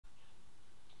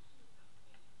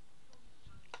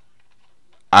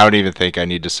I don't even think I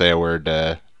need to say a word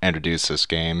to introduce this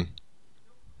game.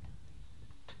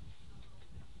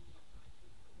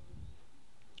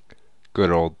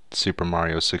 Good old Super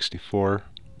Mario 64.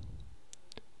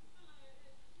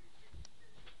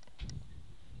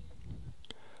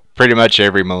 Pretty much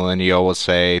every millennial will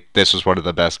say this was one of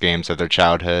the best games of their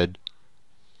childhood.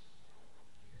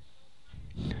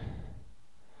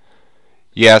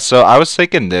 Yeah, so I was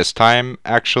thinking this time,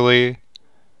 actually,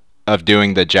 of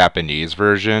doing the Japanese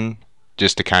version,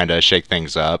 just to kind of shake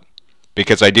things up,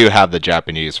 because I do have the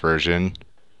Japanese version.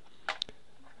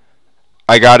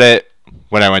 I got it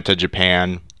when I went to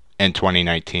Japan in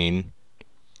 2019.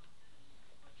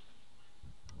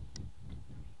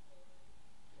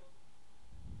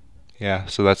 Yeah,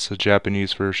 so that's the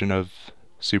Japanese version of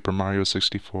Super Mario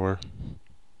 64.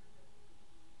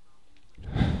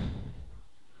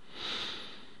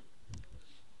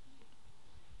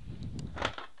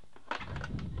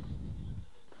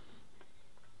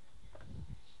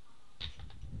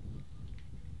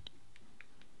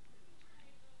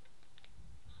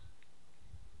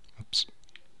 Oops.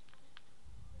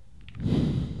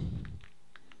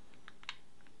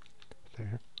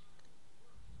 There.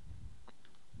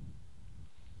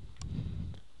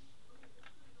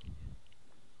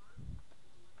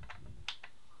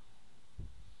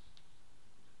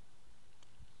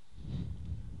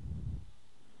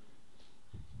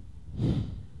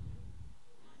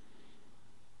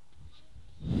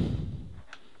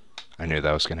 I knew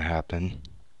that was going to happen.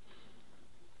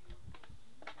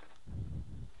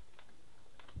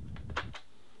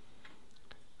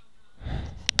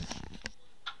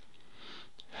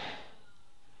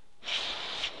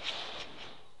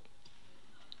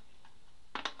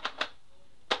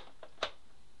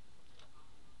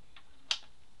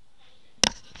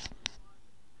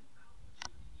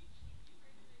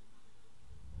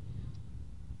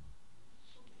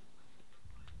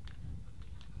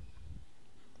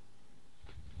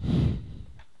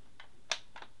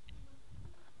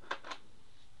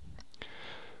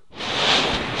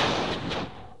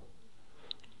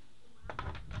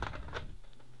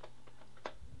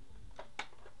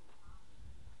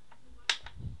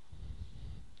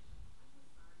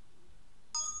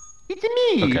 It's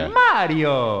me, Okay.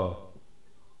 Mario!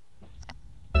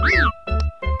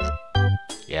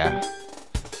 Yeah.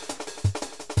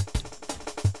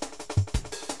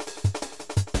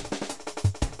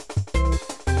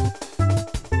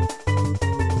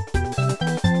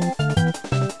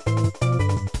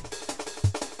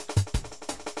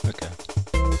 Okay.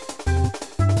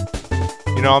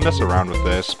 You know, I'll mess around with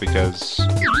this because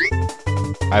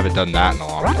I haven't done that in a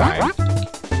long time.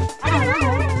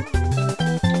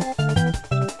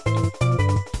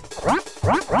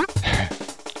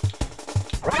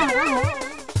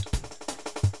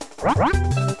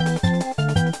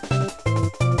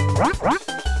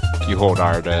 You hold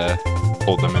R to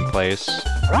hold them in place.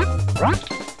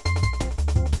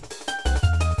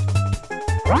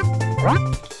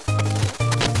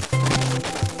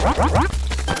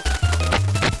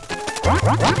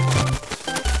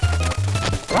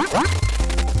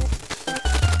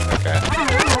 Okay.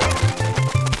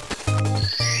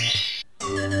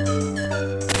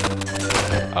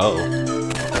 Oh.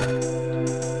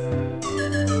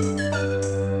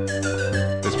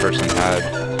 This person had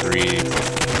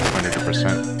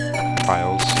 300%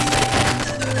 files.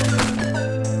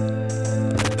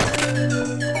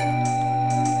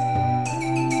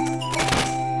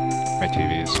 My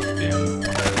TV is being...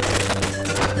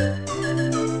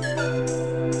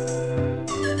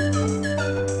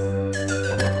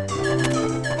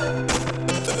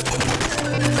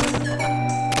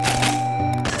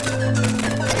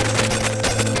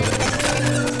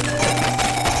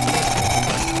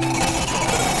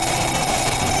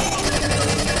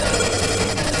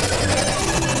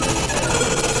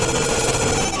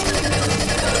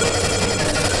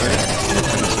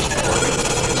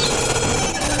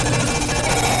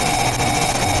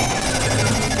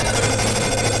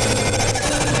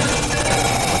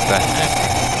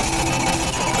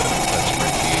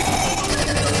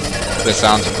 The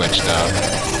sound's glitched up.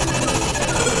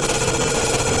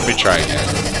 Let me try again.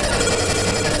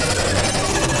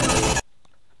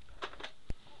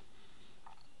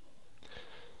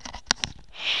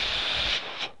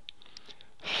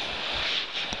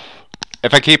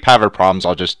 If I keep having problems,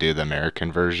 I'll just do the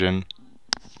American version.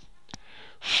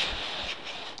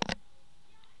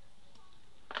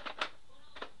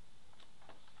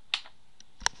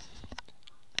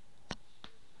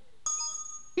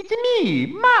 It's me,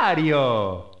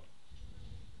 Mario!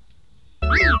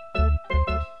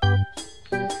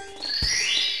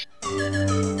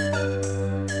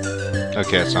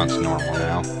 Okay, it sounds normal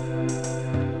now.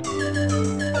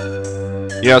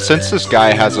 You know, since this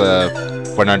guy has a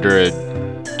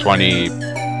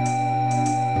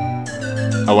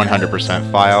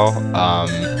 100% file,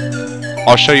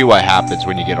 I'll show you what happens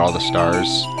when you get all the stars.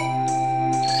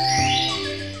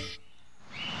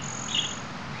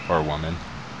 Or woman.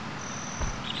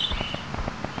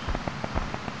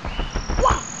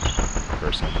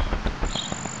 Person.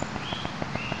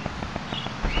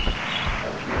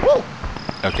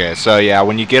 Okay, so yeah,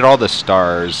 when you get all the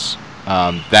stars,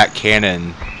 that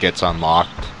cannon gets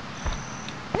unlocked.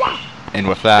 And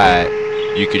with that,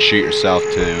 you can shoot yourself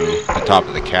to the top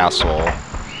of the castle.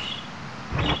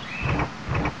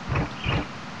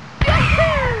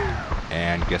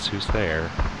 And guess who's there?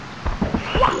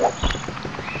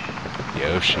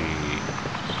 Yoshi.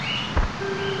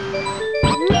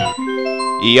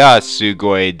 Iya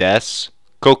sugoi desu.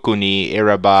 Koku ni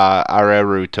iraba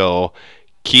areru to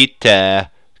kite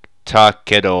ta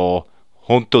kedo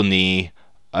honto ni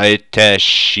aete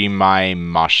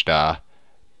shimaimashita.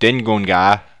 Dengon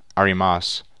ga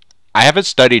arimasu. I haven't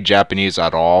studied Japanese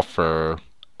at all for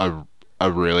a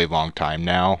really long time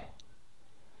now.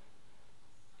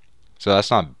 So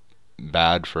that's not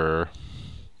bad for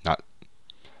not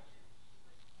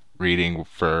reading,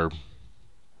 for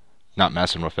not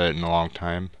messing with it in a long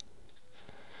time.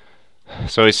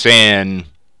 So he's saying,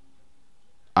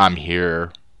 I'm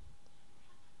here.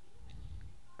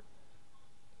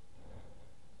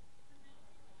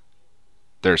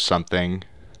 There's something.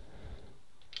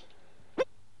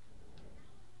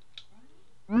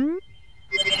 And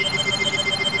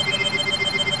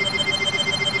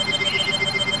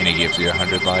he gives you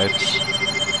 100 lives.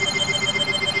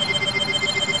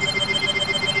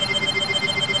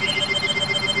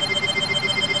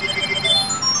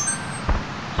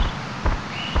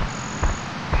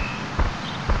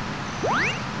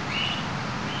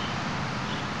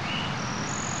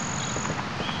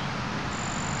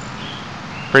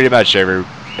 Pretty much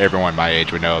everyone my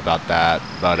age would know about that,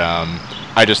 but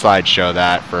I just thought I'd show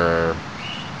that for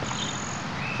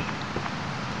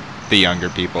the younger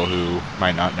people who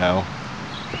might not know.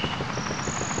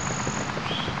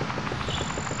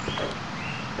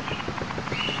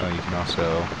 Oh, you can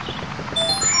also...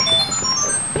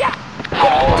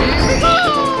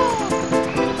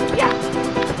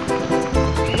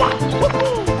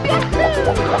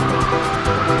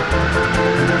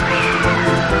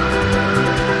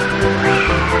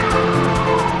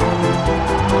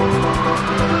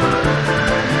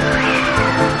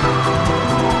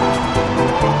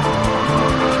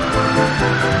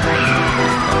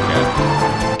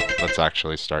 Let's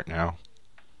actually start now.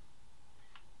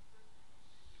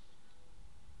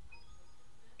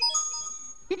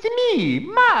 It's me,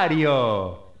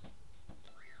 Mario!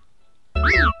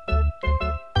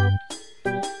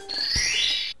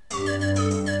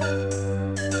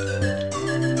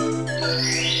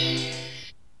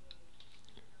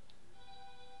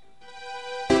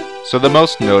 So the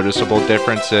most noticeable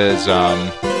difference is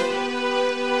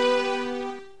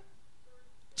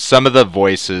some of the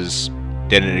voices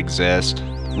didn't exist.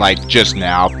 Like just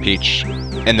now, Peach,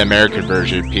 in the American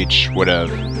version, Peach would have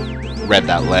read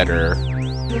that letter.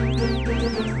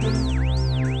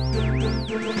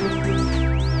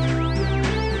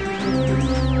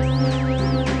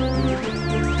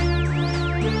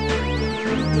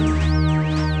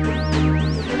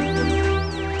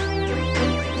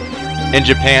 In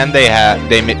Japan, they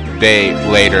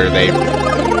later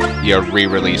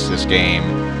re-released this game,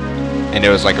 and it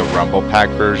was like a Rumble Pack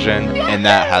version, and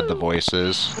that had the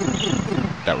voices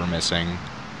that were missing.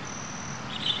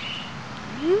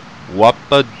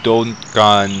 Wappa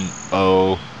donkan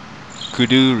o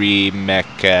kuduri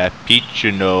mecha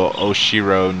Pichu no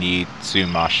oshiro ni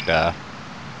tsumashita.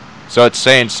 So it's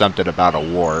saying something about a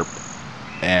warp,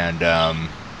 and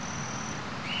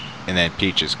then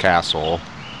Peach's castle.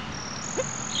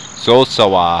 Sosa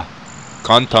wa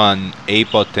kantan A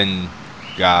button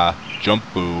ga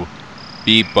jumpu,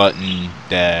 B button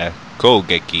de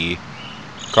kogeki,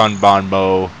 kanban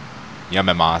mo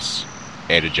yamemasu,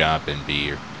 A to jump and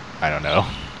B, I don't know.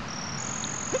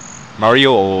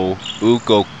 Mario o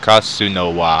ugokasu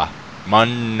no wa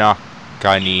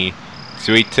mannaka ni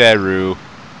tsuiteru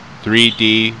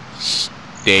 3D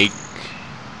stake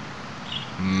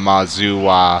mazu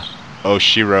wa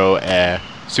oshiro e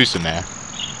susume.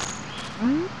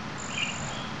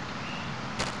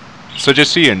 So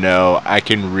just so you know, I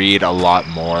can read a lot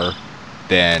more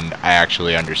than I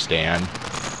actually understand.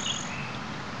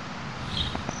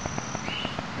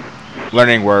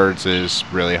 Learning words is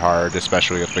really hard,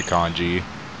 especially with the kanji.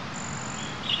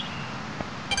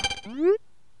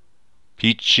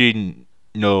 Peachy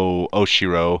no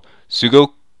Oshiro,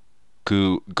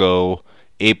 Sugoku go,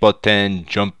 Eiboten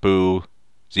Jumpu,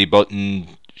 Ziboten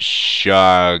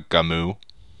Shagamu,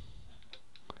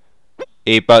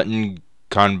 Eiboten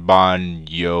Kanban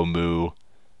Yomu,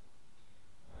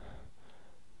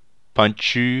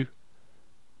 Punchu,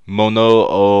 Mono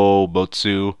o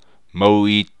Botsu,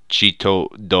 Moichito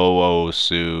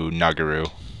Doosu Nagaru.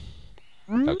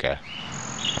 Okay.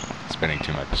 Spending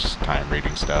too much time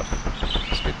reading stuff.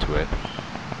 Let's get to it.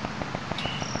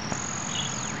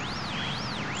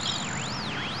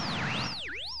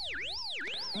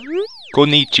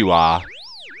 Konnichiwa.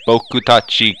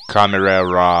 Bokutachi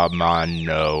Kameraman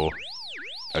no.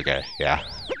 Okay, yeah.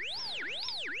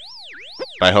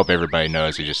 But I hope everybody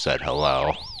knows he just said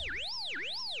hello.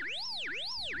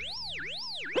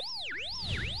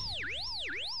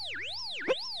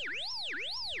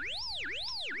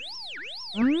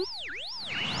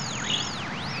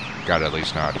 Gotta at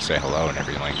least know how to say hello in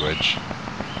every language.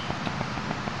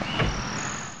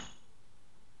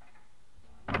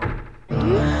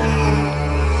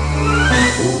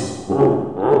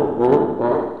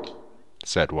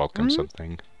 Said welcome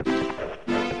something.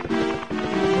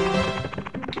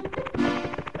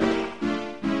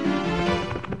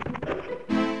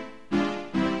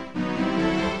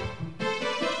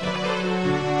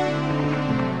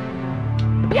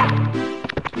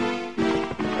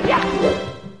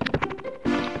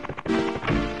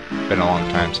 Been a long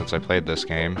time since I played this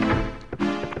game.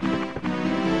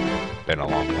 Been a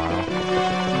long while.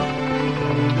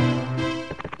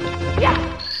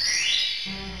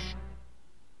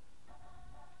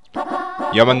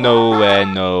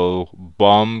 Yamano no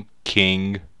Bomb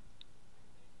King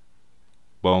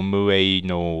Bomue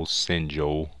no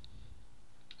Senjo.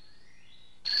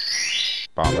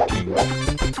 Bomb King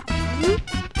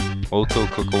Oto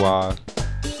Kokowa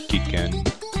Kiken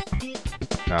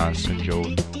na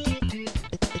Senjo no.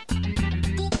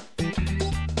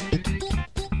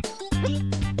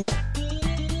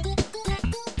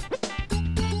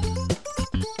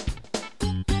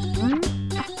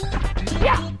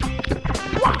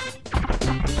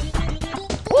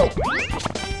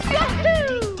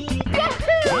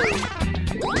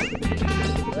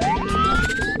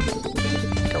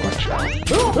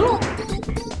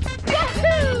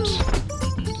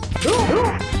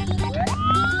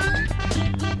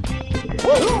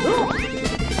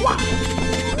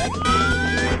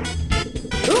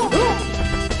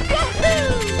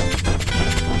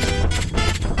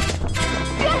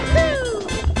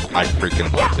 I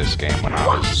freaking loved this game when I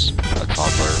was a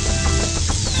toddler.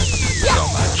 So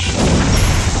much.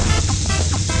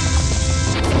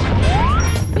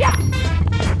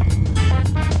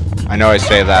 I know I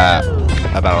say that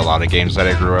about a lot of games that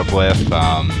I grew up with,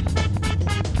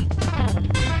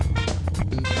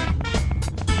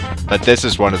 but this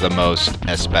is one of the most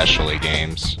especially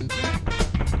games.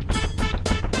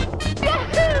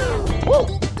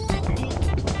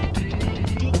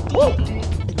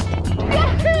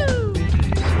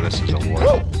 So this is a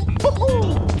war.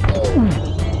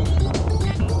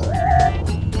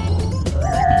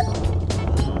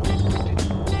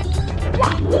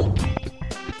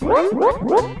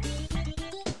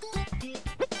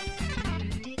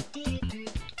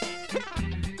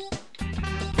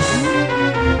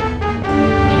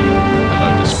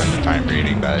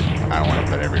 But I don't want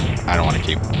to I don't want to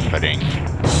keep putting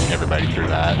everybody through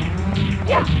that.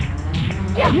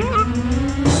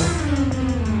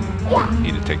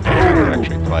 Need to take the time to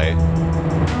actually play.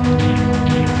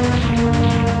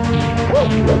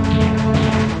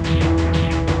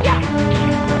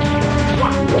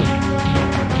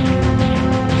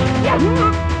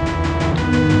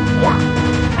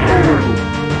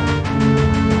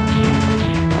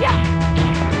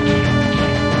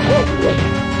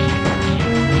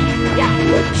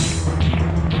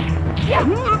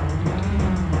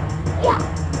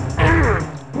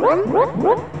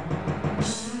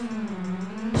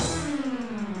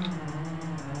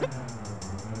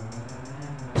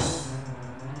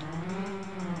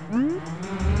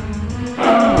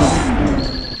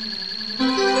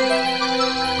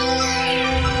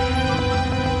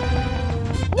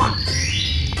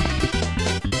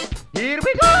 Here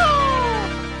we go!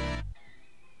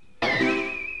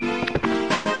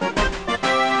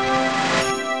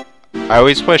 I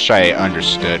always wish I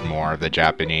understood more of the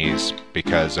Japanese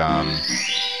because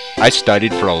I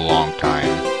studied for a long time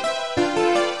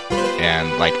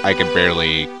and like I could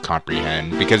barely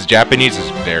comprehend because Japanese is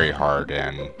very hard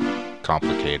and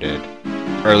complicated,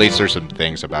 or at least there's some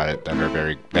things about it that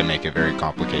are that make it very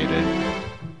complicated.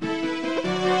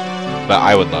 But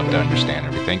I would love to understand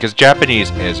everything because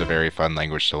Japanese is a very fun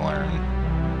language to learn.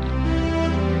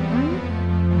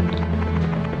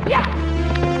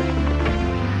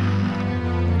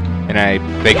 And I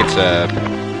think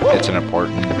it's an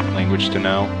important language to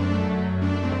know.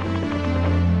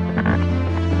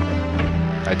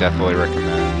 I definitely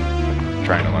recommend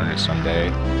trying to learn it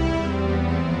someday.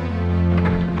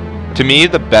 To me,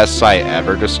 the best site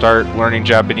ever to start learning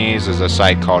Japanese is a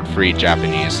site called Free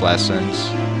Japanese Lessons.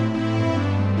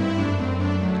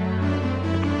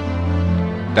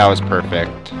 That was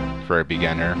perfect for a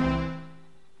beginner.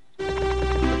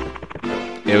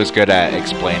 It was good at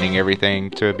explaining everything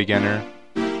to a beginner.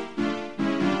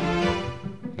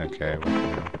 Okay, we'll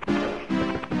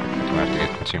have to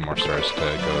get 2 more stars to go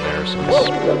there, so let's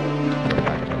go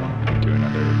back and do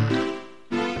another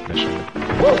mission.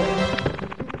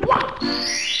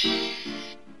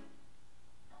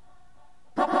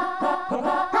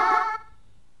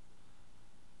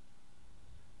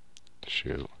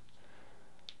 Shoot.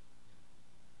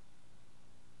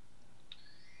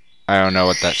 I don't know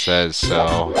what that says,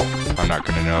 so I'm not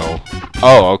gonna know.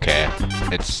 Oh, okay.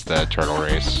 It's the turtle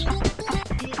race.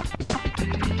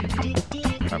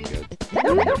 I'm good.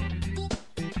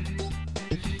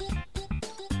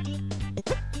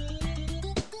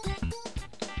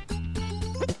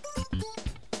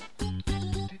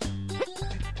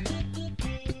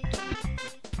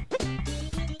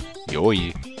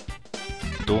 Yoi.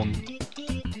 Done.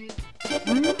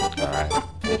 Alright.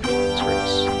 Let's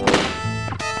race.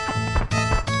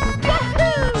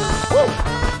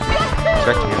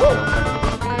 Back to you.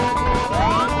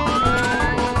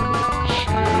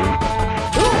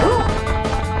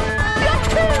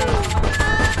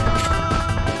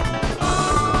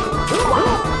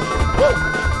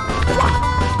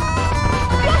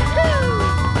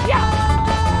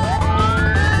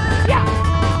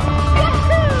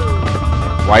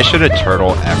 Why should a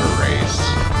turtle ever race?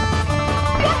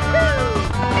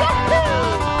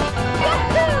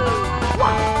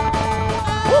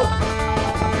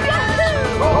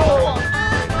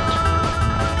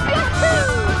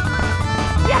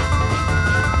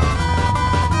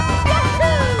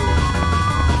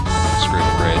 Screw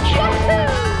the bridge.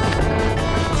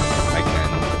 I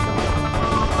can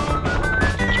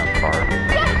jump far.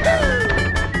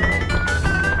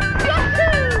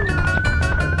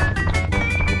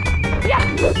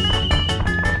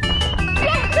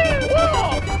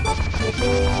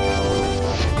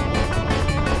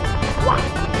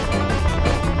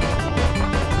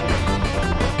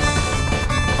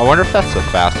 I wonder if that's the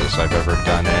fastest I've ever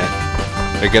done it,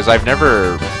 because I've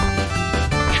never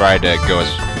tried to go as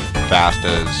fast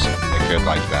as I could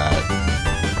like that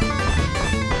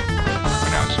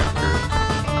when I was younger.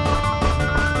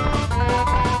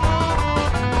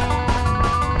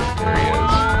 There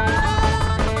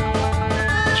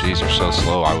he is. Jeez, you're so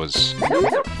slow. I was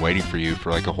waiting for you for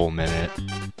like a whole minute.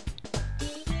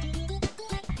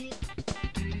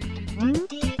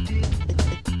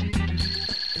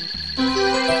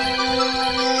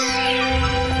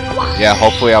 Yeah,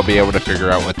 hopefully I'll be able to figure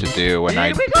out what to do when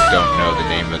I don't know the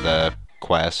name of the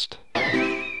quest. Alright,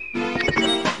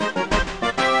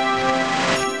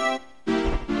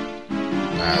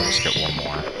 let's get one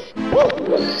more.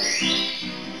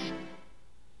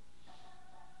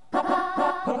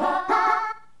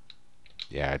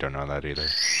 Yeah, I don't know that either.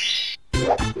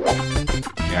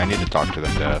 Yeah, I need to talk to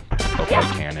them to hopefully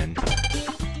canon.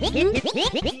 I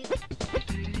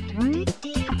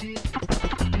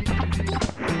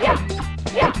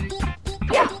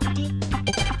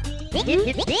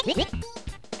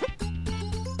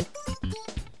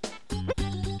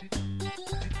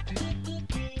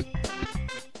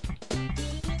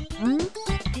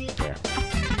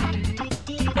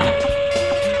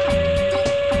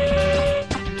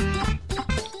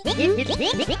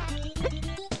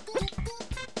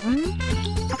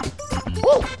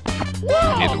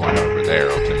need the one over there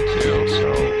open too,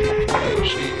 so hopefully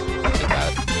she did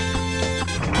that.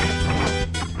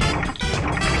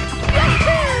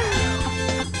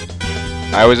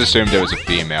 I always assumed it was a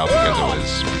female because it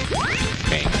was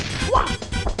pink.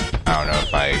 I don't know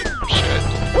if I should.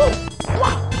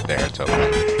 There, it's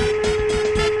open.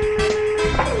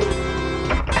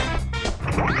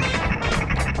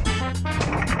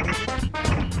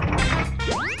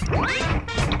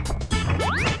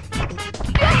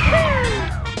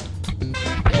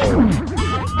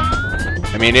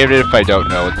 I mean, even if I don't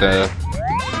know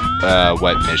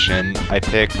what mission I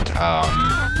picked,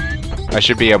 I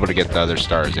should be able to get the other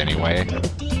stars anyway.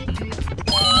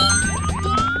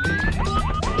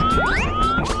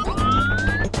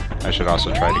 I should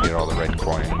also try to get all the red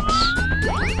coins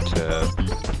to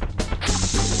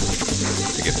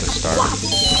get the star.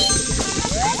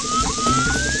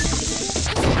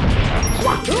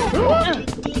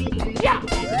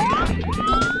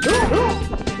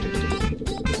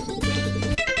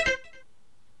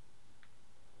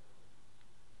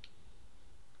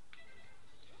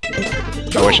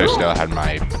 I wish I still had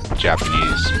my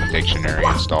Japanese dictionary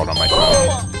installed on my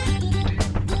phone.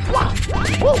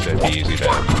 It'd be easy to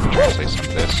translate some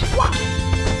of this.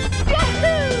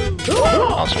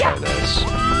 I'll also try this.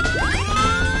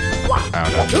 I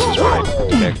don't know if this is right.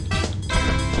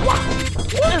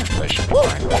 That should be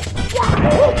fine.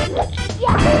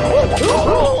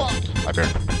 My turn.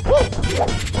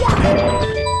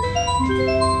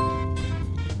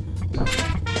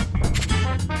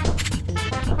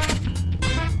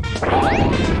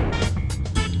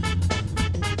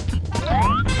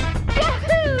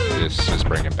 This is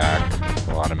bringing back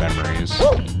a lot of memories.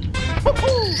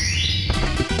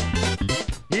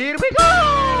 Here we go!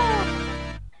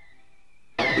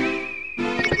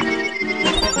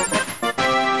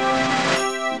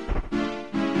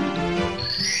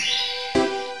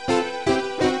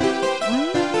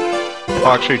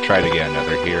 I'll actually try to get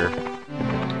another here.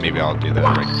 Maybe I'll do the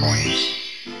red coins.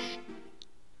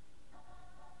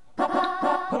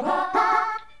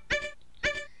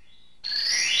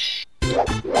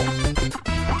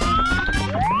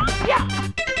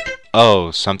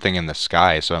 Oh, something in the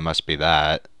sky, so it must be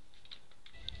that.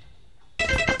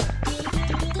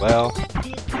 Well,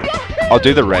 I'll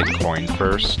do the red coin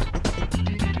first.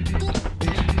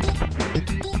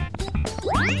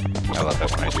 I love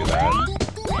it when I do that.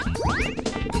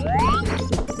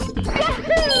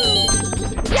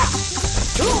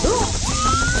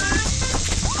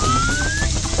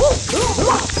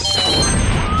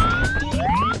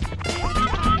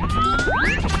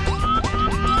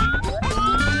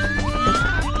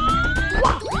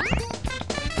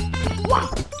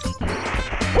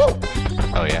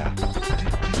 Oh yeah,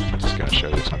 just gonna show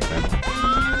you something.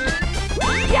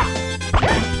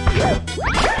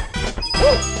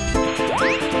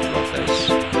 Love this.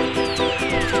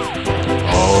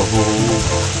 Oh.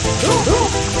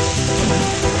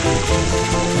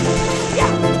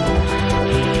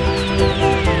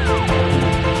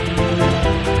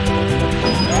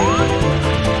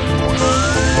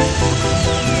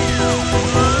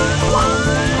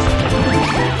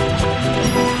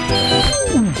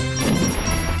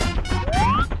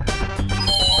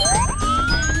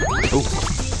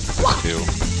 Two.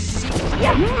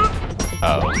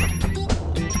 Oh. I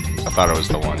thought it was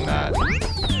the one that...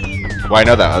 Well, I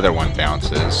know that other one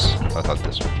bounces. I thought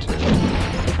this one too.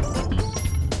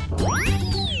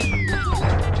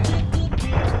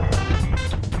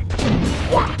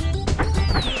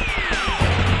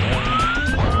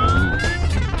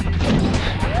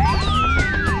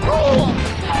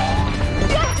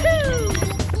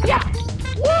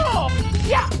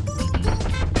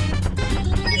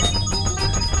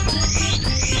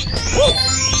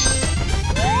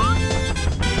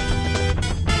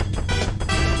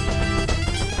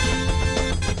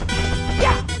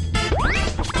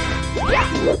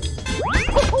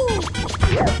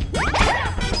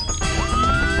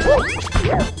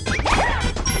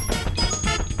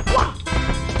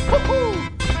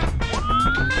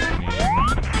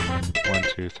 One,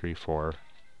 two, three, four.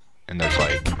 And there's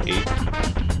like 8.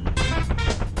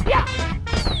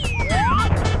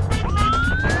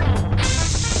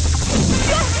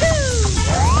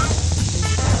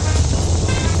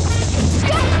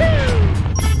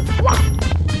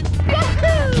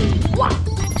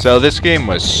 So this game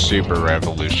was super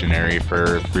revolutionary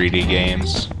for 3D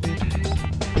games.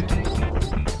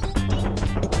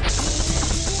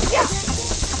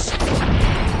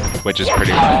 Which is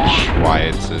pretty much why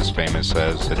it's as famous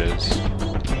as it is.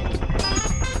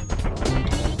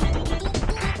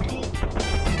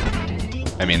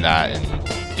 I mean that, and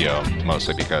you know,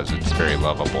 mostly because it's very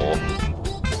lovable.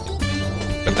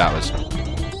 But that was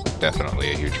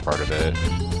definitely a huge part of it.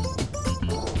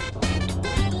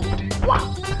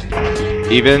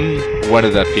 Even one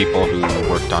of the people who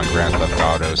worked on Grand Theft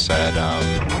Auto said,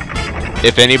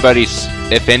 if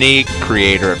any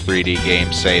creator of 3D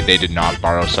games say they did not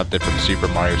borrow something from Super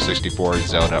Mario 64,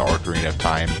 Zelda, or Ocarina of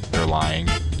Time, they're lying.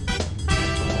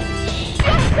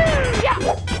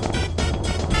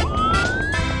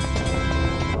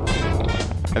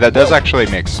 And that does actually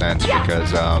make sense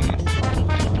because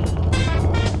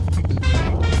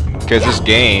this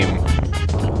game,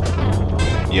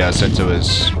 yeah, since it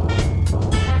was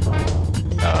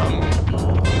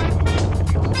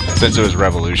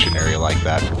revolutionary like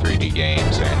that for 3D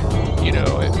games, and you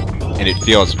know, it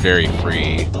feels very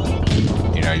free.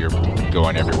 You know, you're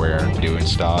going everywhere and doing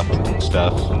stuff.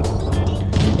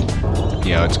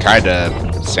 You know, it's kind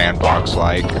of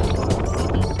sandbox-like.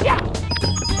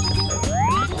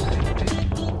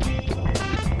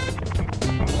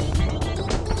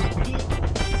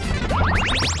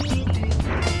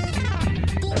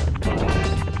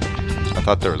 I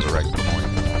thought there was a red coin.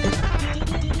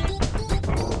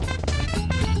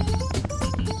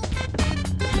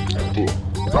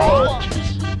 Seem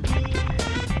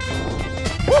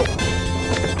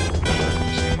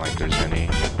like there's any.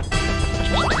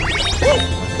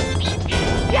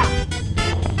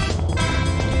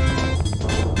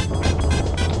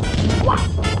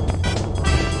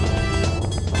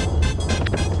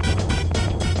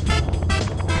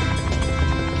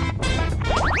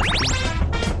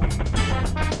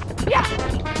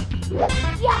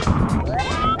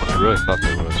 I really thought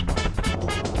there was one.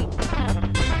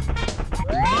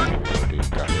 Maybe I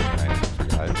got it and I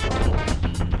forgot it. I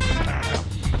don't know.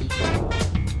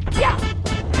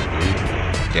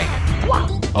 Dang it.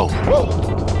 Oh.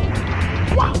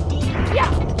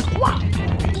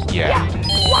 Yeah.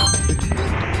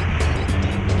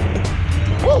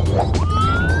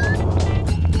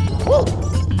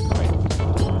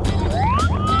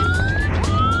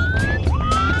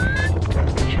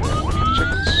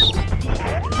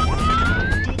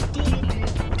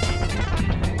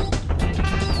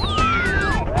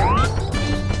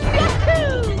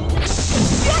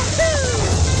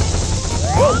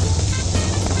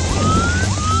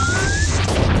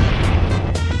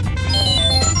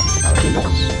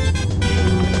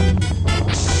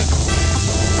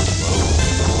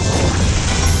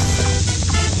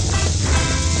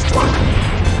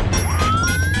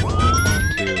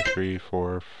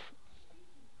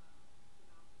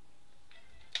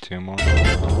 Two more.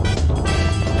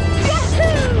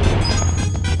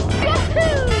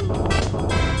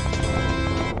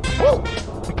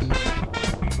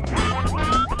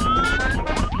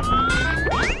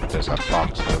 There's that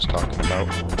box I was talking about.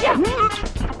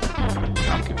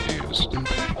 I'm confused.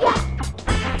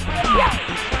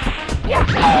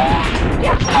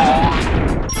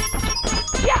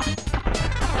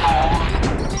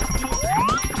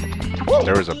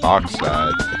 There was a box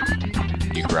that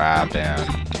you grab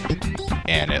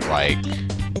and it like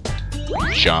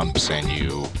jumps and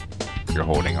you're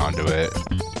holding onto it.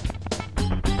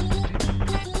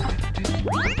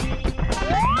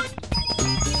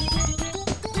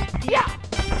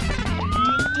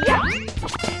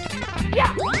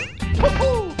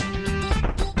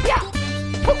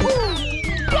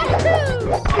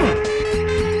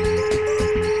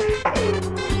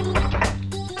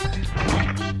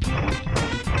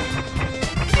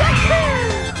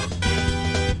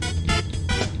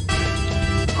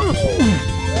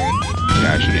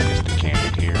 Yeah, I should have used the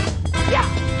cannon here.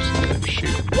 Instead of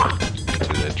shooting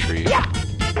to the tree.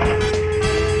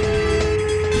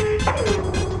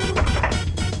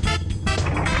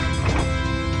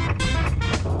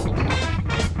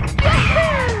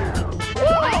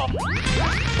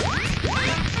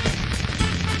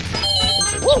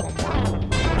 There's one more.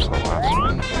 Where's the last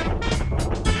one?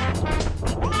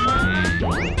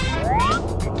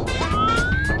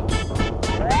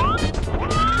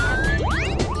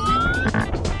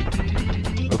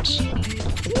 Oops.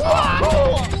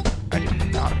 I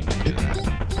did not mean to do that.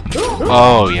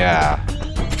 Oh, yeah.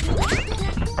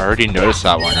 I already noticed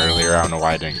that one earlier. I don't know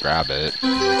why I didn't grab it.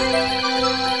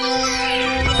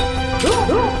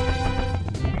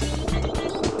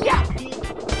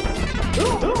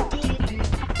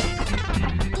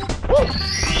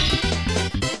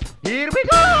 Here we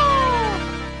go!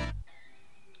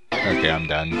 Okay, I'm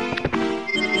done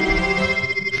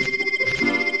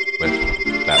with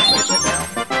that placement now.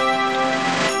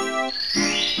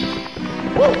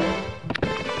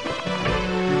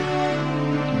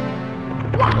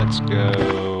 Let's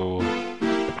go.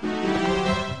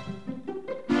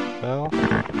 Well,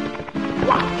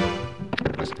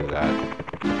 let's do that.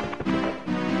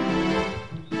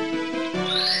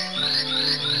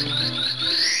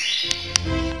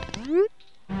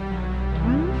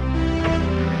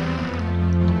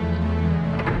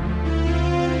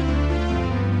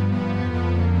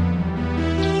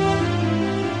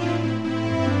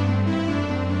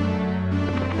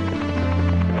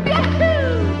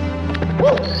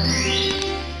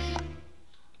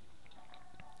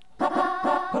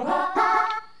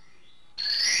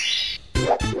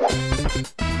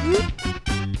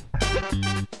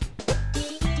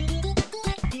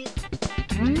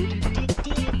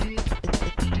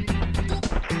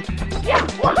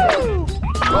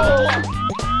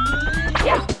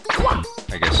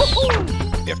 I guess you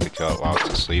have to kill it while it's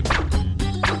asleep.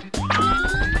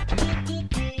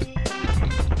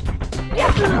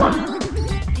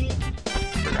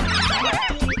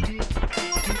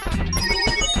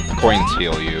 Coins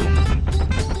heal you.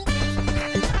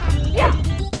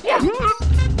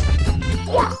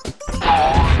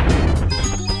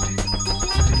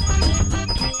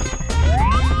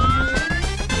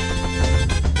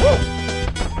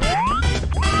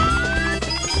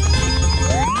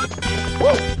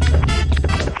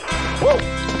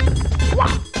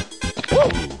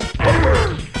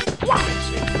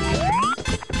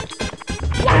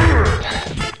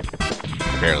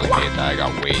 barely made that. I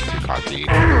got way too cocky.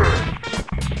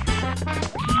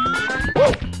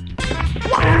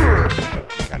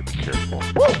 Gotta be careful.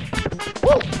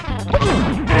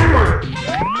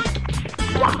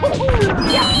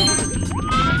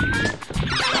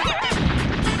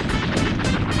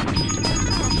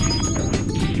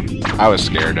 I was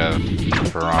scared of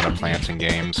piranha plants in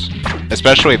games,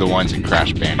 especially the ones in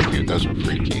Crash Bandicoot. Those were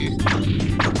freaky.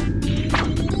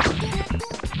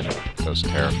 Those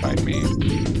terrified me.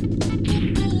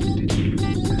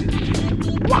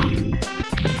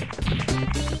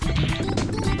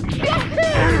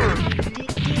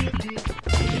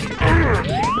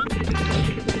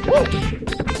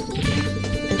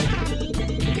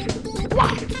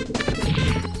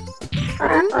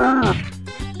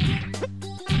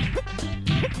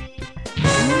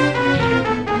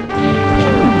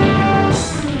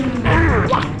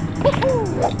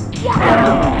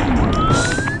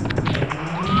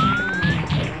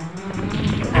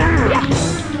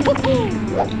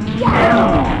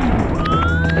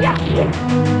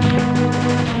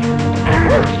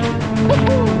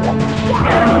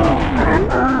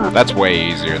 That's way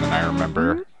easier than I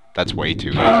remember. That's way too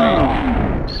easy.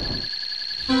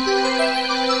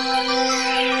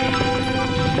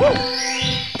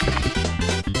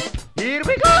 Here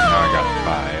we go! Now I got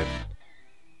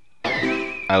 5.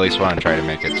 I at least want to try to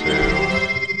make it to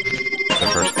the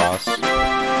first boss.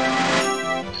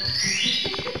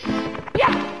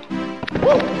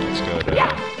 Let's go to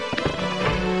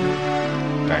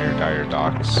Dire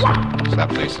Docks. So that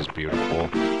place is beautiful.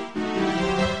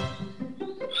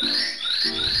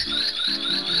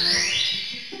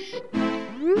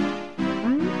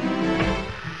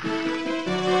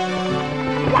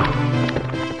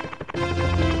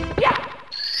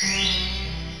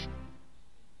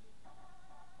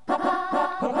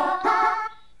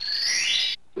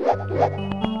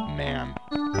 Man,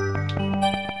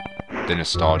 the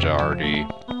nostalgia already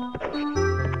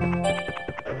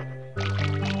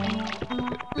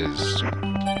is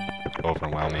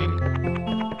overwhelming.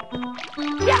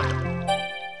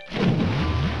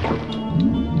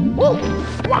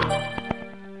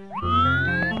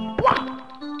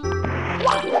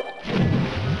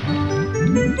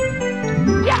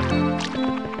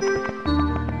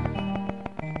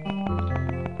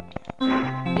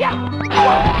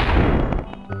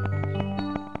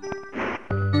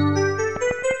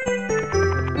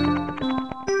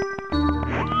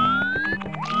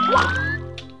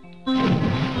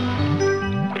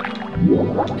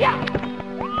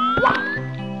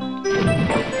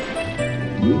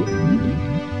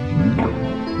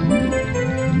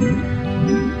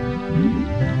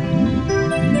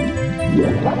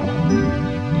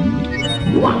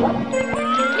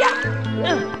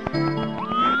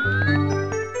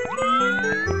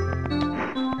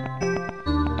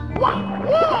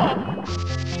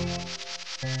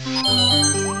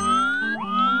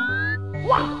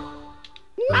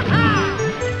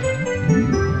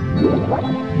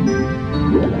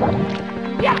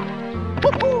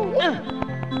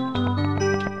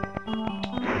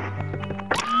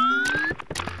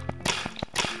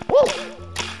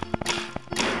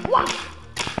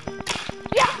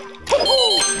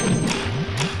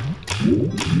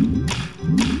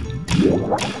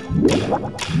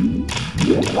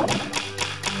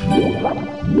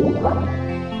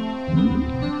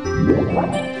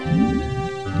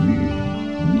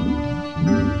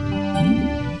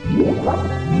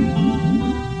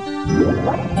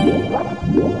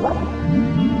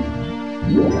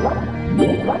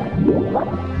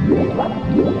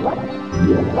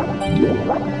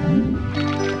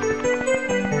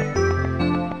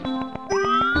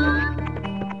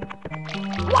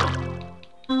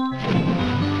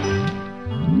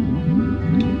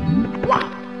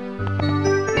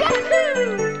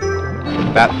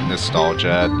 That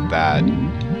nostalgia that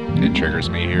it triggers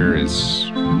me here is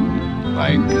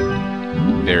like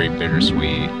very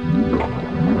bittersweet.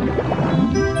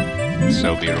 It's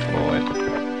so beautiful, it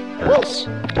hurts.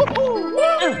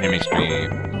 It makes me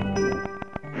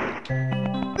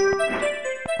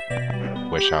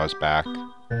wish I was back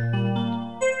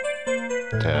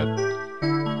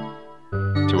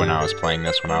to when I was playing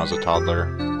this when I was a toddler.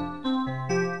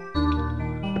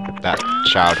 That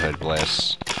childhood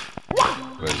bliss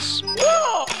was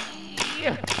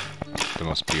the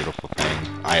most beautiful thing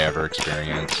I ever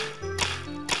experienced.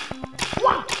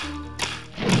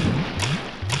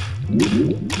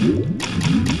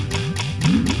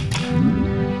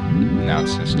 Now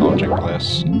it's nostalgic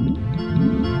bliss.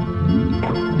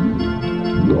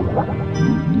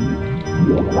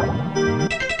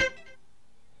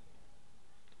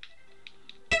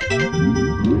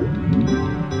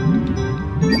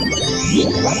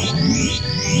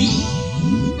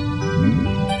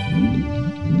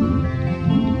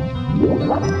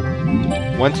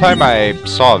 One time I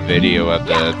saw a video of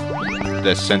the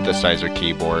synthesizer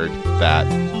keyboard that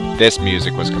this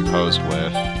music was composed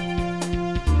with.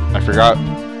 I forgot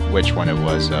which one it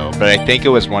was though, but I think it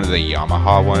was one of the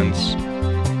Yamaha ones.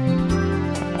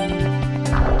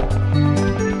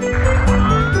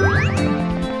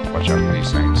 Watch out for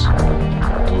these things.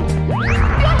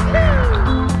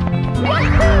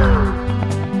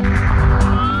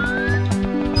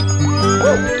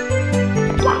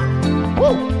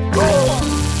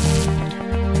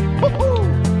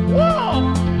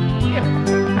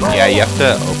 Yeah, you have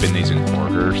to open these in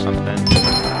order or something. So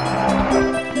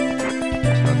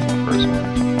that's the first one.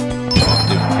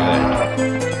 Doing good.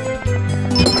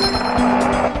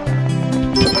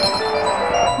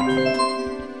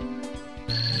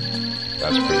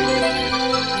 That's pretty easy.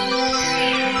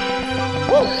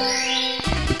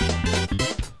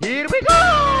 Here we go!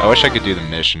 I wish I could do the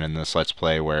mission in this Let's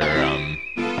Play where you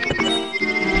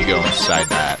go inside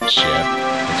that ship.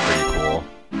 It's pretty cool.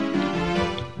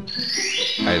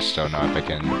 I just don't know if I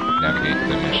can navigate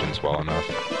the missions well enough.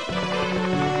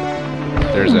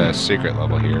 There's a secret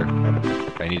level here.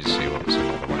 I need to see what was in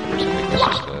the one person. I think this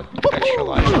is the extra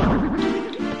life.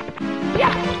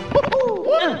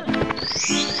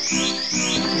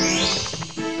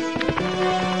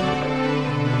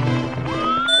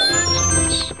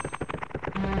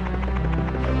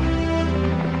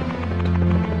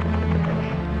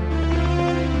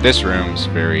 This room's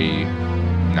very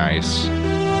nice.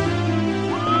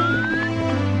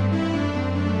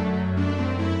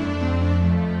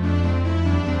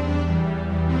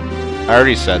 I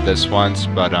already said this once,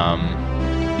 but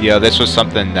yeah, this was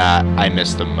something that I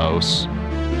missed the most.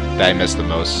 That I missed the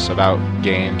most about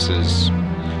games is,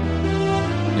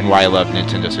 and why I love the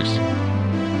Nintendo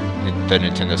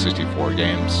 64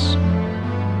 games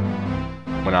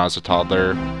when I was a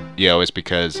toddler. You know, is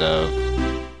because of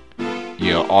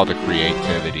all the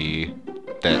creativity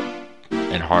that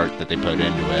and heart that they put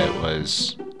into it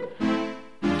was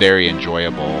very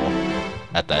enjoyable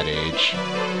at that age.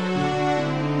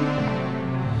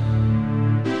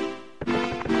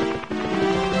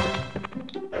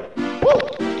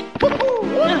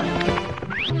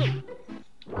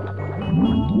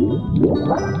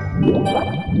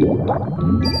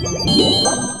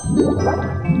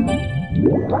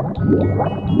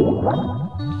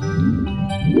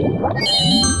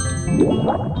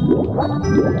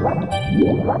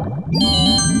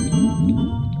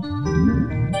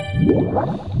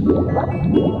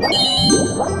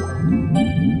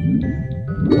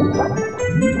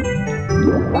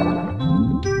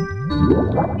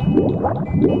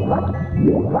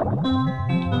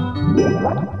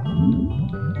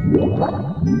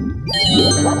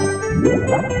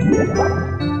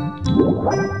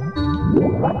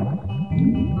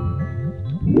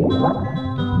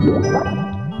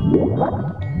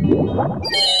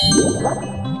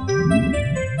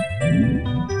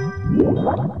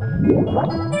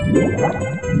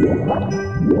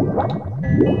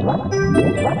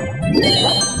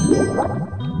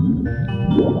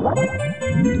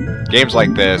 Games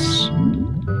like this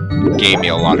gave me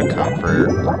a lot of comfort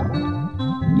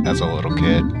as a little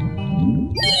kid.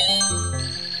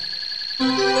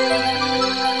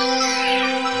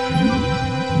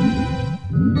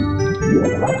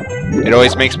 It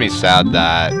always makes me sad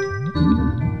that,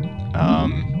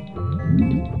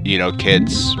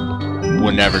 kids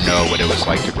will never know what it was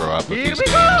like to grow up with these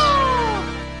games.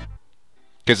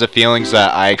 Because the feelings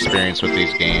that I experience with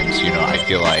these games, I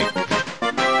feel like,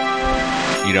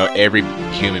 every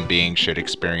human being should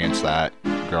experience that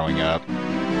growing up.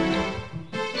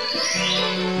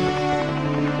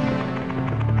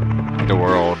 The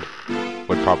world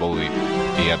would probably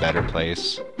be a better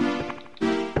place.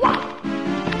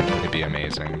 It'd be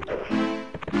amazing.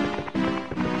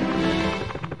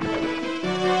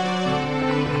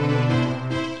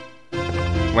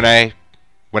 When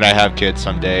I have kids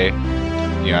someday,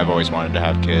 I've always wanted to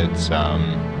have kids. I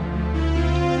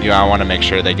want to make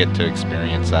sure they get to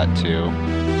experience that too.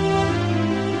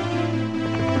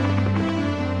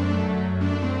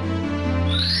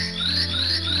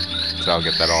 So I'll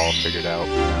get that all figured out.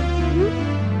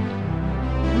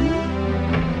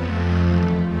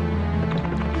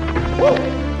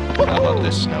 I love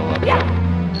this snow level.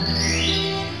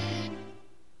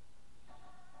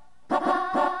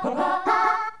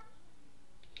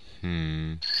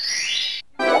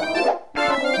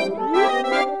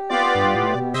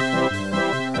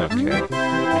 Okay.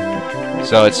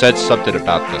 So it said something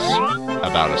about a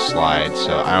slide,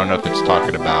 so I don't know if it's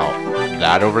talking about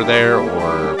that over there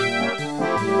or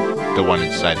the one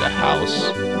inside the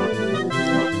house.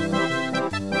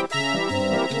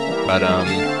 But,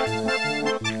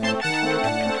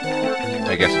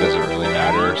 I guess it doesn't really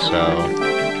matter, so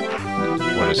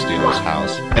we'll just do this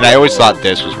house. And I always thought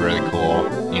this was really cool.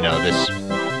 You know, this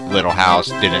little house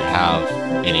didn't have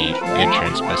any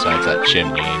entrance besides that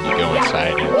chimney, and you go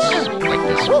inside and it's like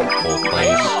this whole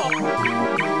place.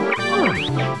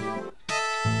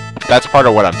 That's part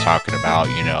of what I'm talking about,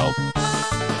 you know,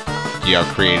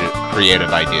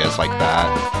 creative ideas like that.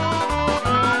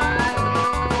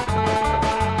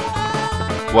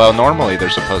 Well, normally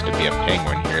there's supposed to be a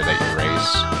penguin here that you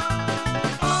race.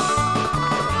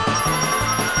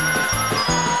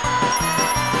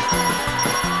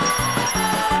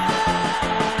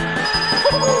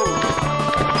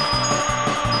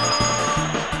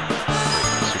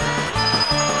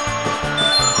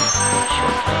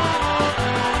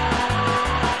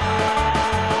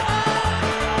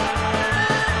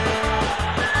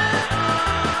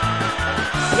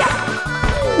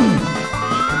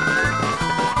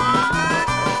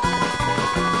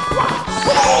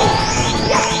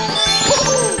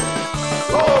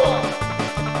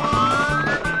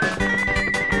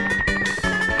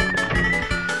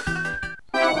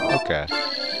 Okay.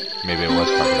 Maybe it was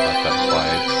talking about that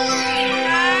slide.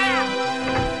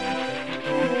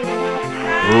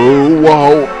 Ooh,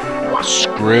 whoa!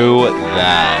 Screw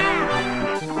that.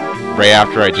 Right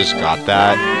after I just got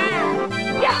that.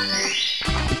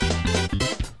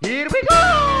 Here we go!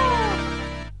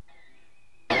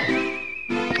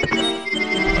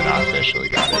 Well, not officially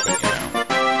got it, but you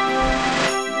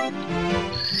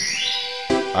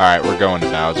know. Alright, we're going to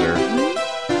Bowser.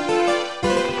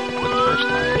 For the first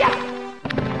time.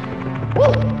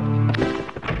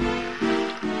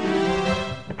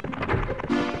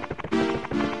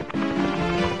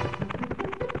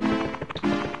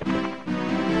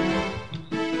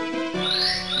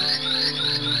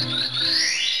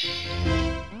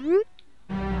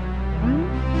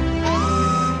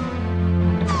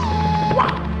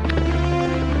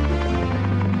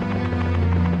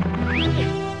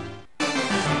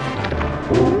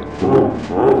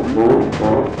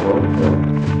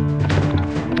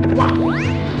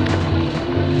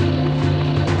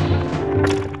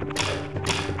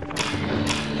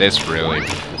 This really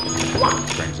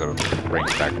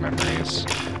brings back memories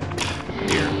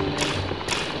here.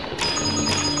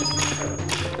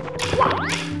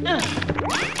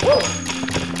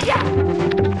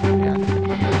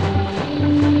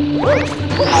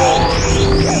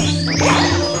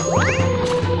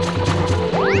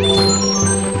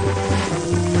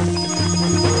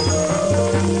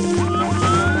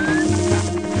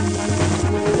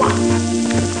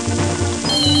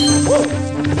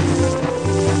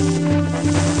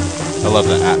 I love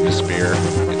the atmosphere.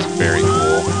 It's very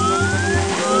cool.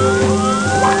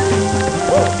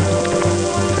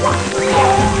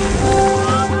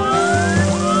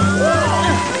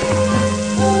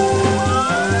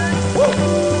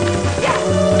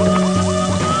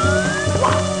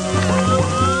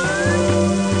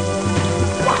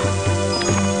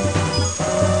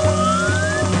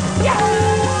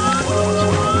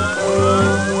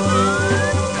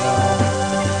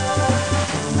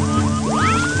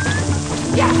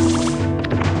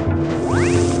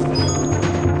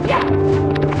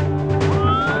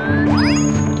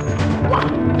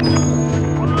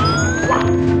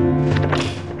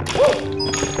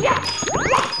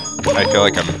 I feel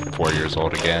like I'm 4 years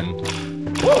old again.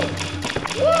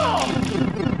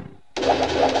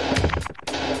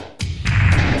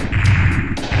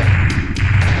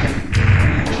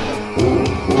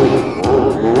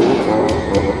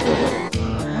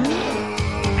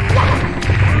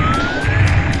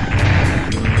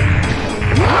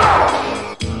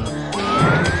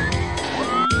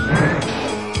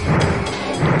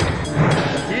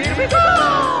 Here we go!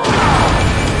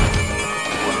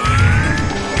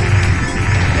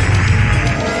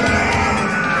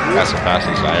 That's the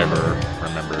fastest I ever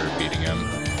remember beating him.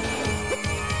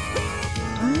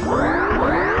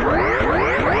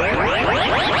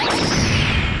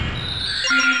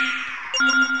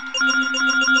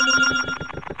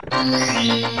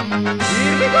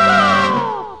 Here we go!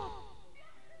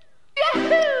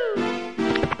 Yahoo!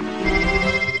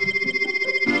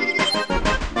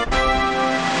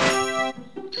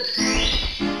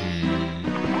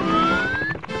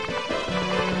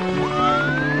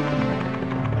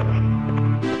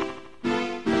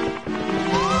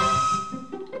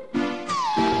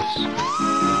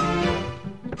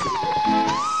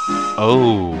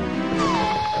 Oh.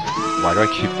 Why do I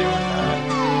keep doing that?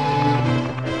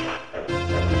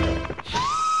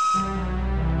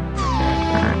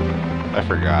 I I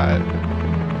forgot.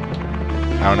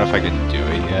 I don't know if I can do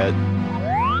it yet.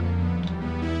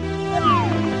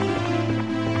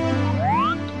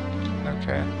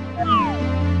 Okay.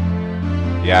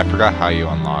 Yeah, I forgot how you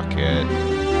unlock it.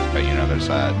 But you know, there's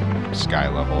that sky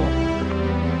level.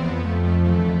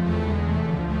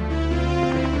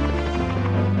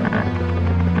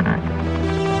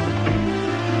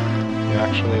 Yeah,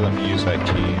 actually, let me use that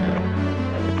key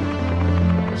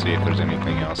and see if there's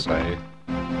anything else I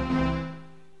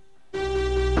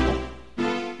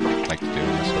like to do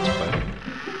in this Let's Play.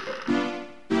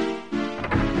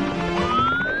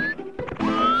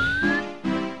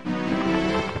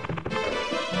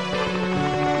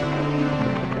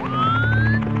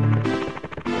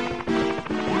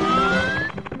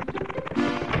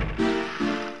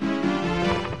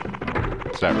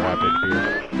 It's that rabbit here.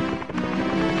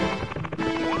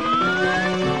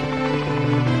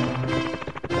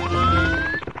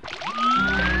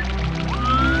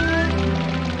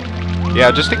 Yeah,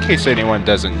 just in case anyone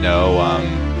doesn't know,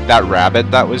 that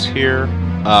rabbit that was here,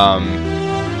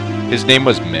 his name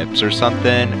was Mips or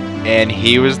something, and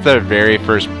he was the very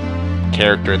first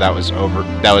character that was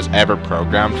ever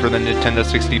programmed for the Nintendo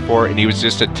 64, and he was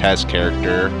just a test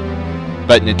character,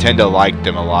 but Nintendo liked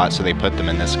him a lot, so they put them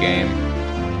in this game.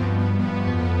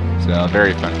 So,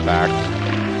 very fun fact.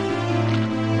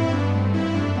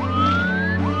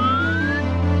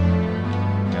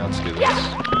 Yeah, let's do this.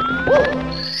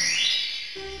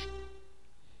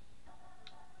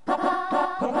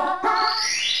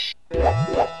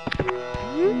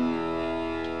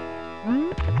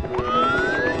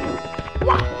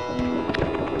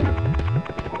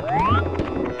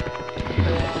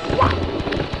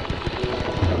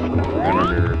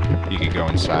 Remember, you could go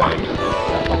inside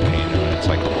that volcano and it's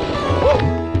like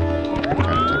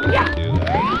kind of tempted to do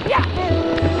that.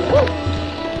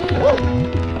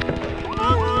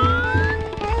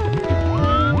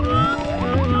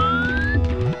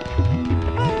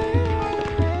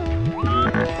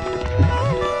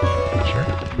 Sure.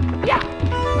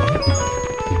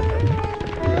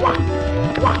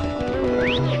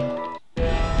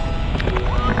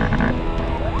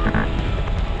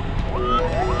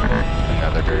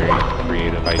 Another very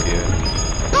creative idea.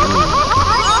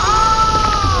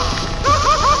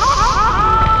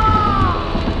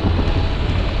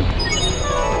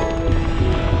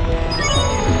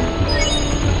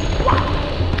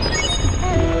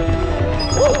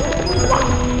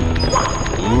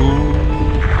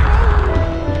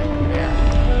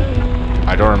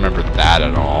 I don't remember that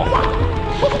at all.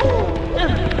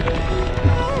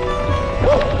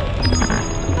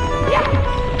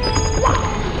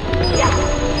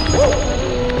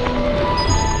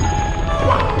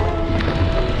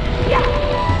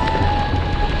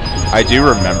 I do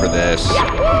remember this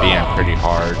being pretty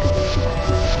hard.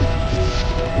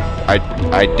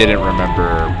 I didn't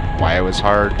remember why it was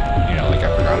hard. You know, like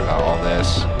I forgot about all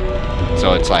this.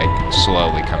 So it's like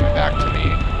slowly coming back to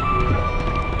me.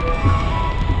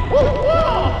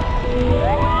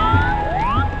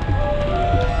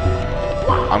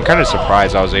 I'm kind of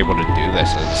surprised I was able to do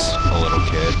this as a little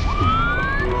kid.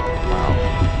 Wow.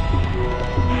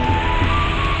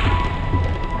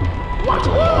 That's a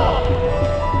lot.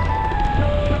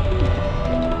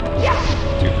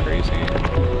 Too crazy.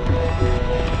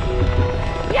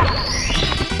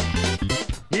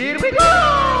 Here we go!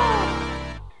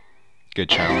 Good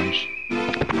challenge.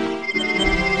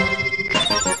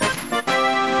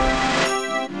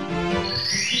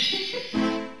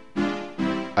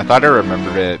 I thought I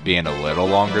remembered it being a little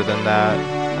longer than that,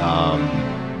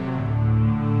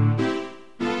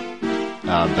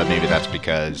 but maybe that's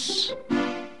because,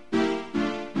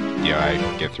 I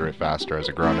get through it faster as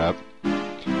a grown-up.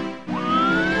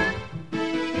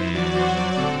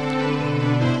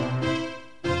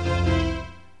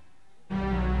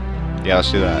 Yeah,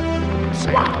 let's do that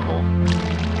same level.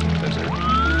 Desert.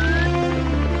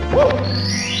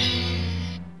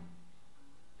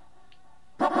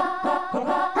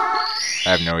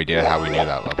 I have no idea how we knew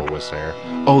that level was there.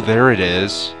 Oh, there it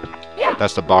is.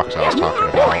 That's the box I was talking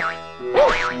about.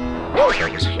 So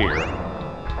it was here.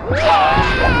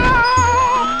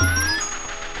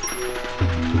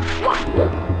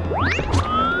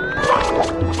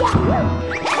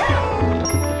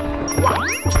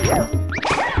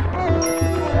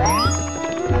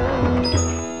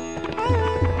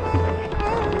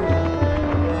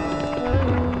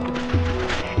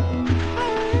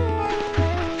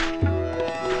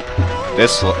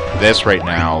 This right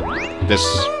now,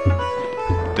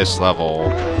 this level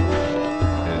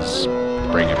is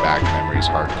bringing back memories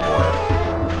hardcore.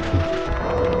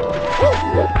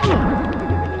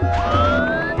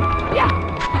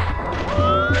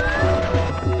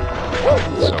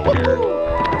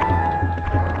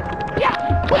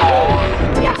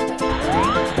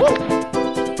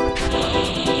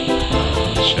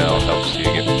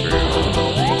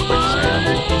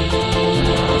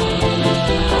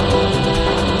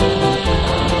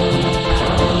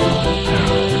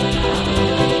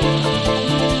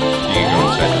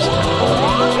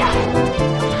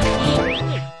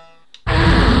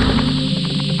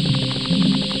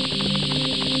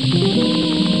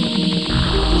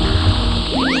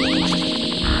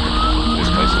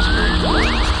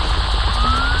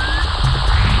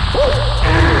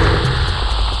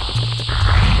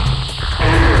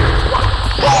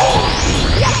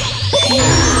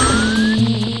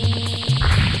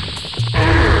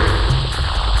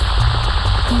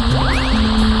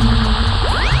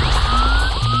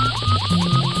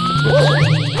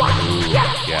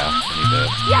 it.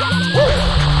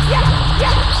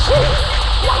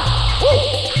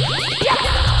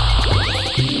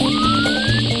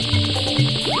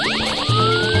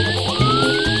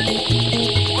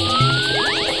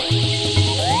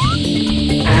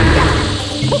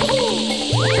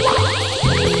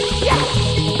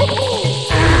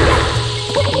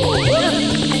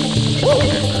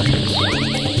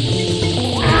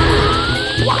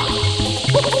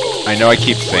 I know I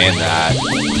keep saying that,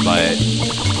 but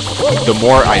the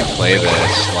more I play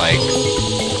this, like,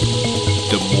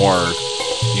 the more,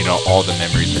 you know, all the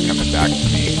memories are coming back to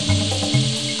me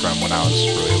from when I was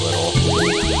really little.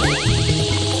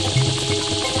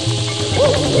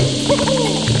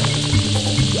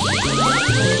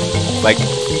 Like,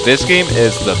 this game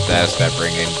is the best at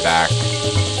bringing back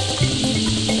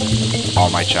all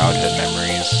my childhood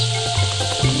memories.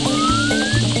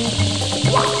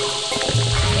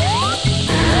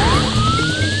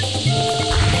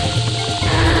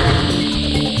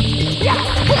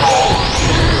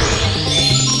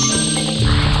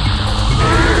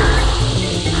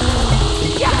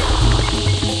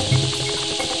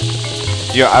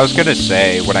 You know, I was gonna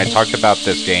say, when I talked about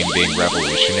this game being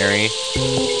revolutionary,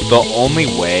 the only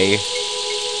way,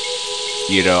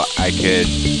 you know, I could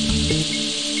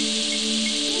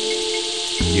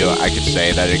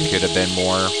say that it could have been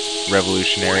more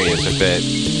revolutionary is if it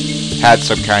had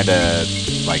some kind of,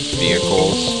 like,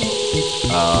 vehicles.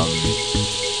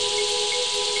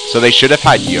 So they should have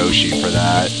had Yoshi for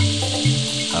that.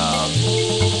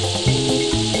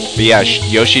 But yeah,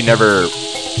 Yoshi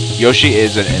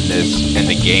isn't in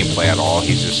the gameplay at all.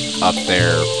 He's just up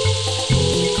there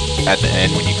at the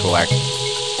end when you collect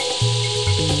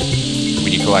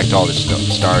all the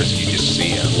stars and you just see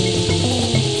him.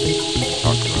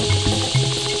 Talk to him.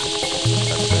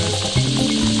 That's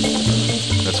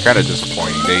it. That's kind of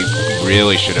disappointing. They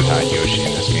really should have had Yoshi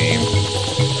in this game.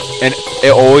 And I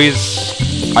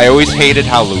always hated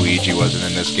how Luigi wasn't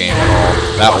in this game at all.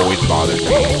 That always bothered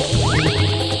me.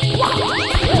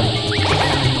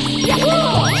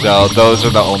 So those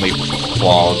are the only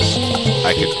flaws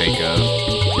I could think of,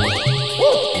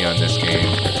 you know, in this game.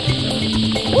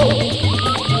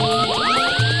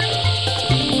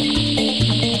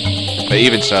 But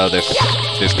even so, this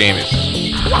game is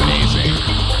amazing.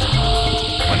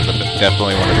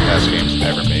 Definitely one of the best games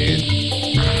ever made.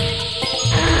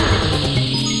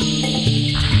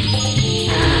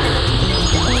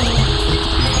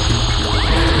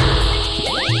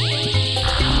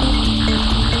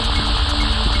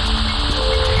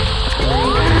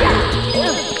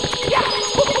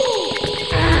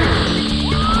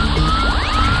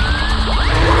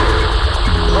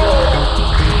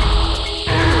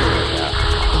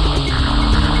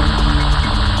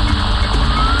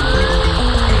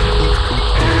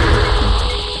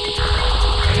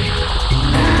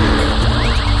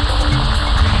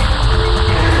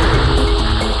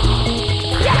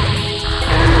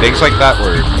 Things like that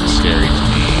were scary to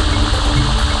me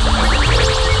as a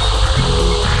kid.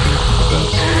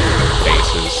 Those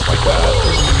faces like that.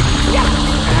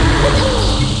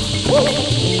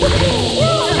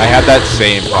 I had that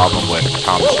same problem with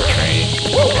Thomas the Train.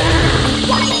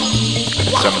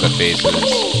 Some of the faces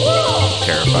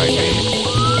terrified me.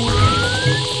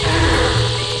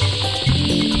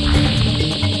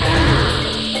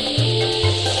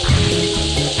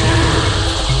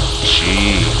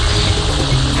 Jeez.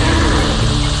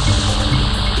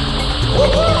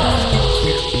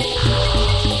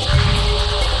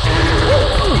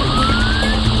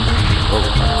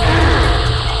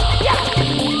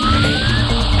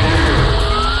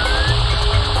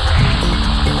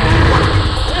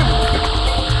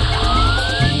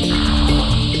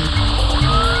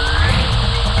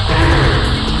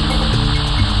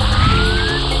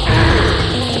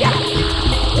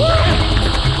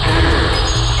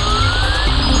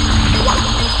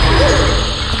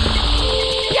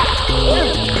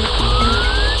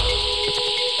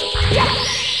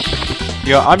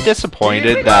 You know, I'm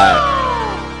disappointed that,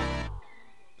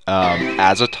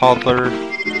 as a toddler,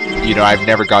 you know, I've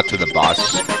never got to the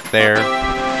boss there.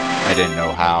 I didn't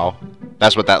know how.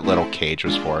 That's what that little cage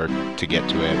was for, to get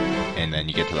to it, and then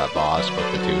you get to that boss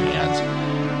with the two hands.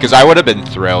 Because I would have been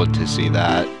thrilled to see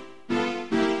that.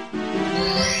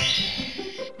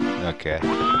 Okay.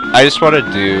 I just want to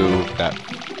do that,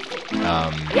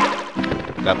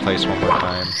 that place one more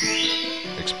time.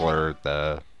 Explore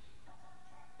the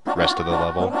rest of the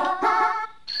level.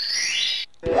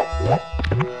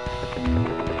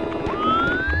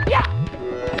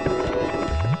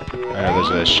 I know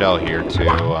there's a shell here too,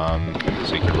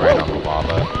 so you can ride on the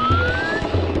lava.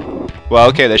 Well,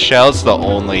 okay, the shell's the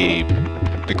only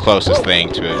the closest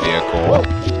thing to a vehicle.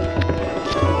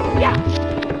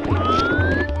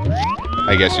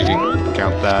 I guess you can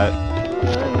count that.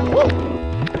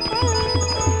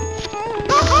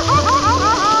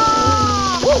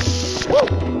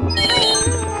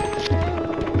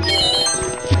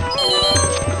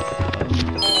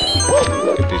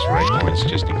 Get these red coins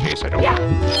just in case I don't.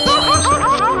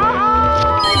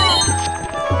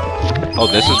 Oh,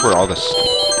 this is where all this.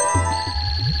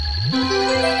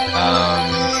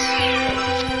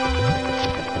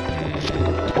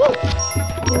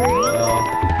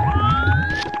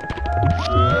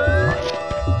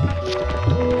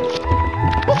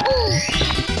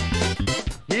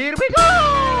 Here we go!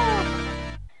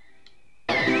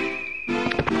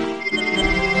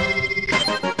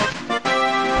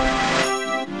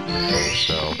 Okay,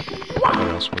 so what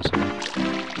else was it?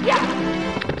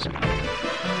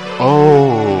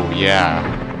 Oh,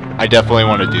 yeah. I definitely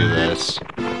want to do this.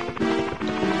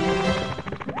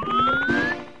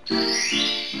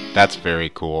 That's very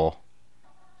cool.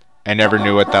 I never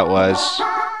knew what that was,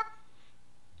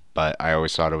 but I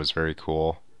always thought it was very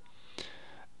cool.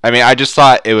 I mean, I just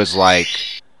thought it was like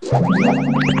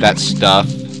that stuff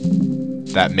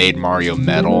that made Mario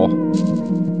metal,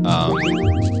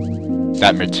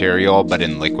 that material, but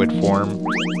in liquid form.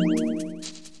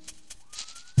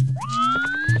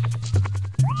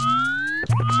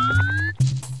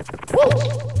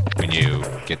 When you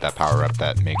get that power up,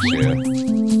 that makes you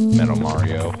Metal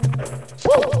Mario.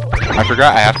 I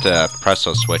forgot I have to press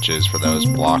those switches for those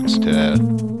blocks to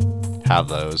have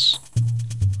those,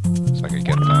 so I could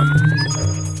get them.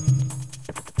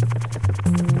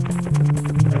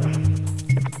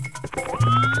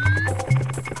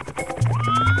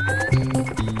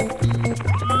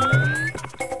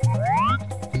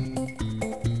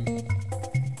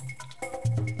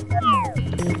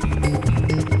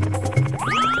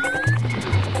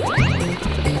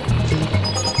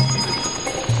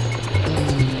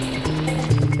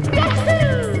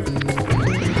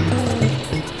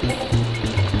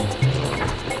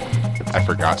 I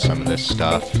forgot some of this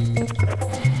stuff.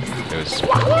 It was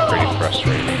pretty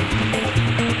frustrating.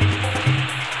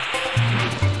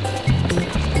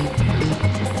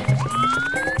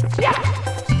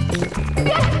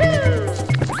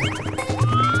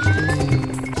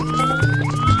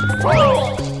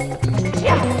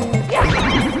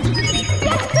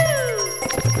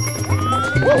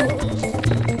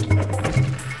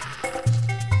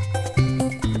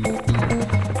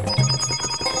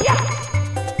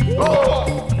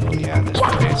 Oh yeah, this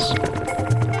place.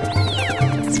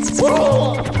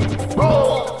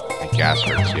 The gas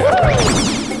hurts, yeah.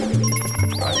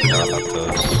 I forgot about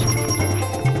those.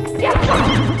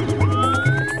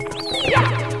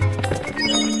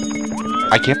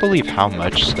 I can't believe how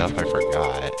much stuff I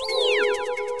forgot.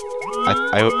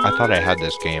 I thought I had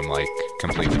this game like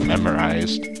completely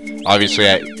memorized. Obviously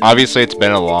it's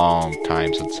been a long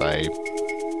time since I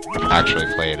actually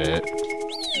played it.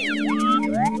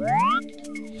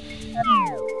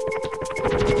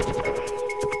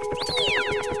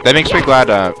 That makes me glad,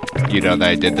 you know, that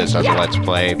I did this as a Let's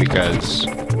Play, because,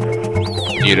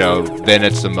 you know, then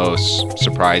it's the most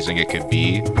surprising it could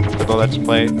be for the Let's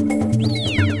Play.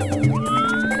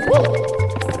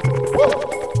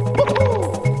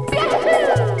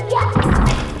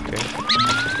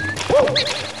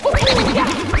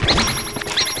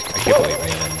 I can't believe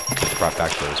they even brought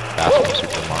back those basketball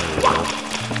Super Mario World.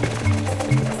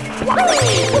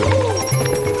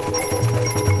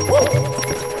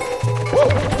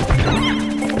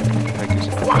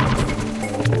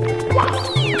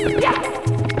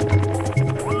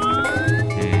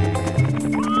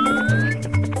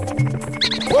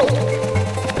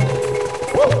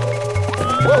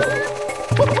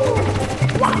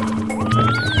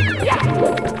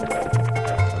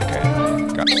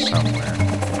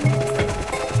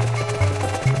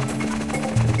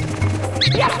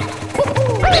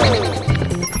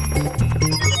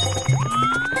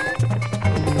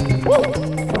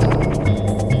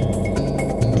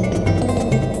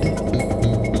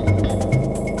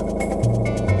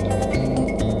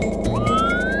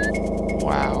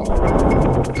 Wow.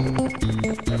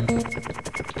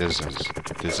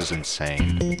 This is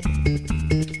insane.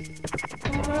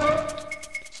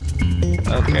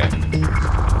 Okay.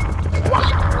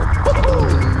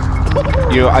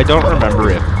 You know, I don't remember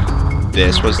if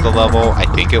this was the level. I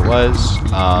think it was.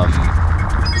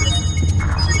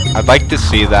 I'd like to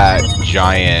see that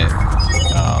giant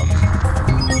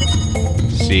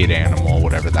seed animal,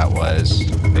 whatever that was,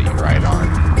 that you ride on.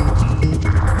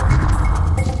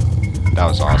 That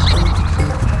was awesome.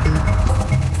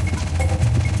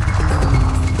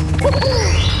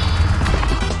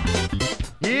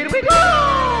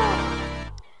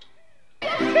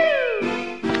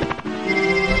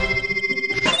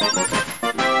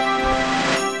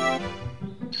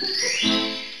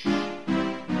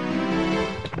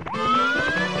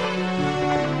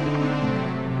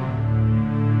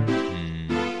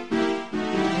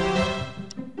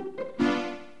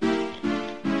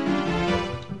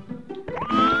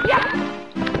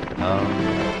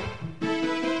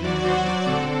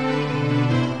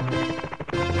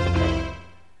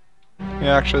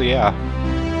 actually, yeah.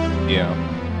 You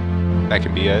know, that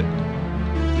could be it.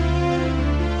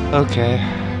 Okay.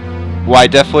 Well, I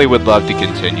definitely would love to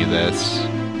continue this,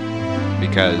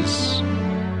 because,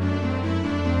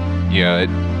 you know, it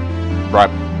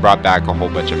brought back a whole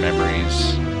bunch of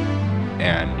memories,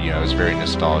 and, you know, it was very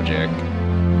nostalgic,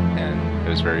 and it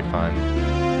was very fun.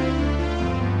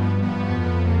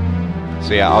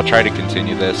 So yeah, I'll try to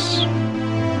continue this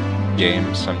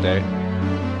game someday.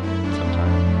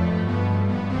 Sometime.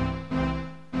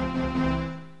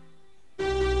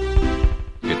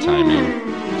 Good timing.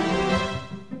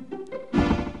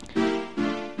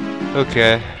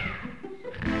 Okay.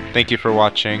 Thank you for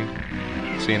watching.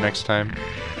 See you next time.